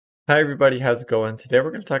Hi everybody, how's it going? Today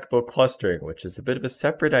we're going to talk about clustering, which is a bit of a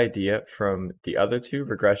separate idea from the other two,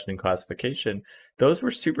 regression and classification. Those were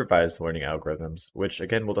supervised learning algorithms, which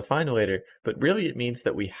again we'll define later, but really it means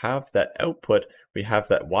that we have that output, we have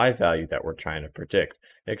that y value that we're trying to predict.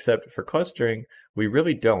 Except for clustering, we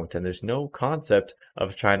really don't, and there's no concept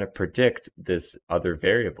of trying to predict this other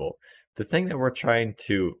variable. The thing that we're trying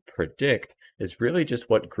to predict is really just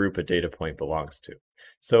what group a data point belongs to.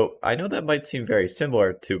 So I know that might seem very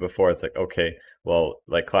similar to before. It's like, okay, well,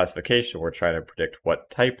 like classification, we're trying to predict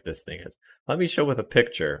what type this thing is. Let me show with a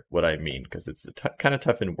picture what I mean, because it's kind of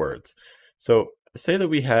tough in words. So say that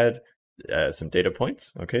we had some data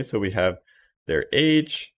points. Okay, so we have their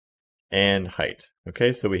age and height.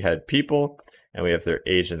 Okay, so we had people and we have their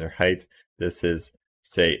age and their height. This is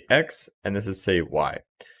say X and this is say Y.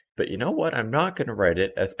 But you know what? I'm not going to write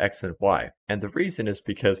it as X and Y. And the reason is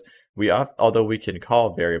because although we can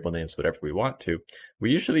call variable names whatever we want to,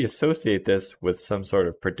 we usually associate this with some sort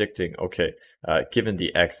of predicting, okay, given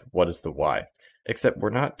the X, what is the Y? Except we're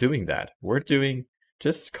not doing that. We're doing,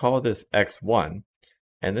 just call this X1,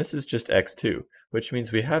 and this is just X2, which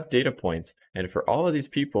means we have data points, and for all of these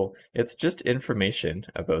people, it's just information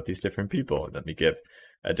about these different people. Let me give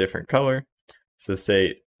a different color. So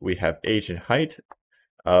say we have age and height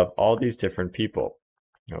of all these different people,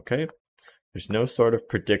 okay? There's no sort of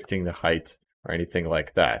predicting the height or anything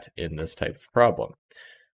like that in this type of problem.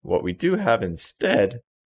 What we do have instead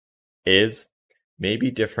is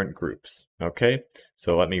maybe different groups, okay?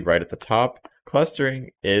 So let me write at the top,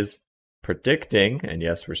 clustering is predicting, and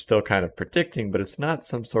yes, we're still kind of predicting, but it's not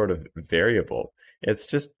some sort of variable. It's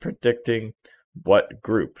just predicting what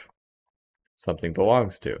group something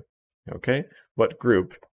belongs to, okay? What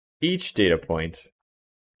group each data point,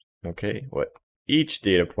 okay, what each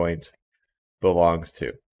data point belongs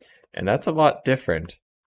to. And that's a lot different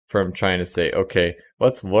from trying to say, okay,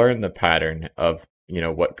 let's learn the pattern of,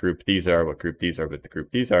 what group these are, what group these are, what the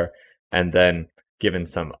group these are, and then given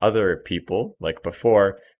some other people, like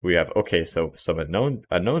before, we have, okay, so some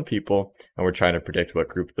unknown people, and we're trying to predict what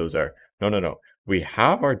group those are. No. We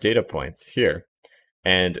have our data points here,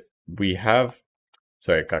 and we have,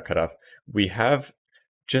 sorry, it got cut off. We have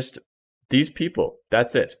just these people,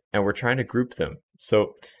 that's it. And we're trying to group them.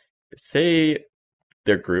 So say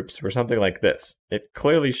their groups were something like this. It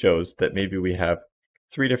clearly shows that maybe we have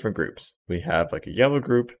three different groups. We have like a yellow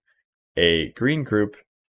group, a green group,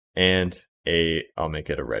 and I'll make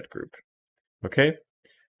it a red group. Okay?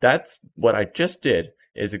 That's what I just did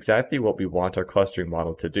is exactly what we want our clustering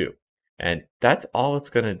model to do. And that's all it's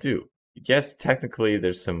going to do. Yes, technically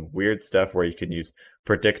there's some weird stuff where you can use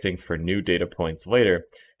predicting for new data points later,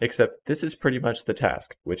 except this is pretty much the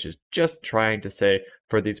task, which is just trying to say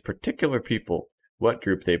for these particular people what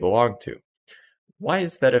group they belong to. Why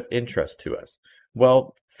is that of interest to us?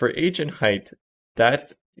 Well, for age and height,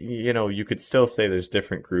 that's, you could still say there's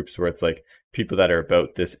different groups where it's like people that are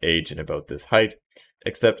about this age and about this height,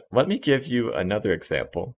 except let me give you another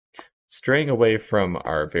example. Straying away from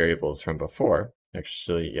our variables from before,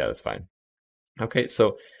 actually, yeah, that's fine. Okay,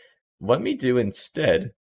 so let me do instead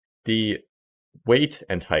the weight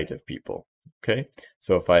and height of people. Okay,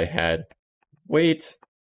 so if I had weight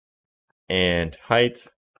and height,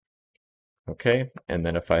 okay, and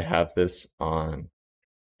then if I have this on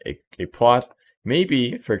a plot,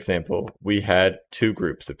 maybe, for example, we had two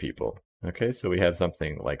groups of people. Okay, so we have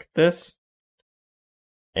something like this,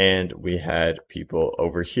 and we had people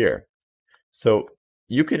over here. So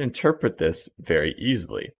you can interpret this very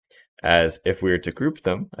easily as if we were to group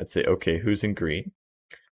them, I'd say, okay, who's in green?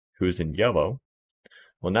 Who's in yellow?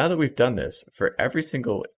 Well, now that we've done this, for every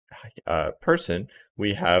single person,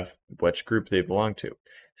 we have which group they belong to.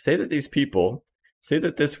 Say that these people, say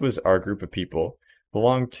that this was our group of people,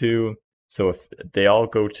 belong to, so if they all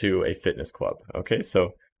go to a fitness club, okay?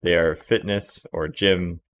 So they are fitness or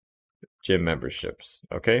gym memberships,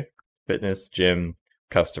 okay? Fitness, gym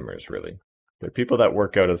customers, really. They're people that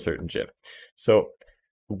work out at a certain gym. So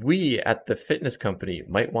we at the fitness company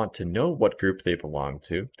might want to know what group they belong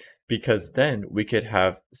to, because then we could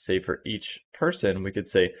have, say for each person, we could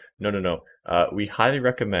say, no, we highly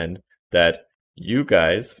recommend that you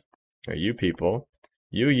guys, or you people,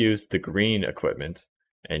 you use the green equipment,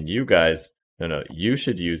 and you guys, no, you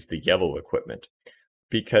should use the yellow equipment.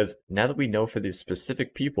 Because now that we know for these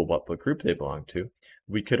specific people what group they belong to,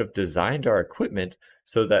 we could have designed our equipment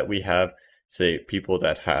so that we have, say, people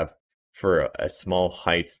that have for a small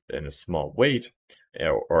height and a small weight,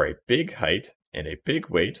 or a big height and a big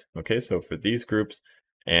weight. Okay, so for these groups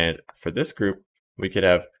and for this group, we could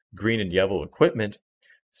have green and yellow equipment.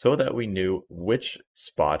 so that we knew which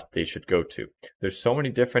spot they should go to. There's so many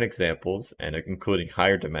different examples, and including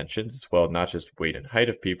higher dimensions as well, not just weight and height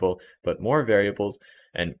of people, but more variables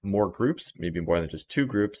and more groups, maybe more than just two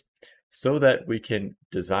groups, so that we can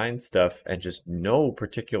design stuff and just know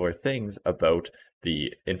particular things about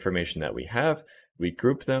the information that we have. We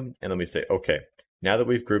group them, and then we say, okay, now that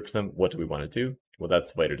we've grouped them, what do we want to do? Well,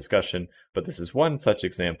 that's later discussion, but this is one such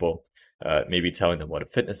example, maybe telling them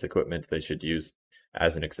what fitness equipment they should use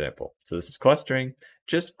as an example. So this is clustering,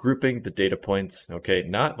 just grouping the data points, okay?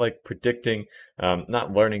 Not like predicting,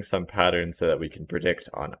 not learning some pattern so that we can predict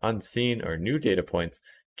on unseen or new data points,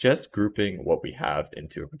 just grouping what we have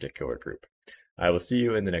into a particular group. I will see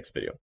you in the next video.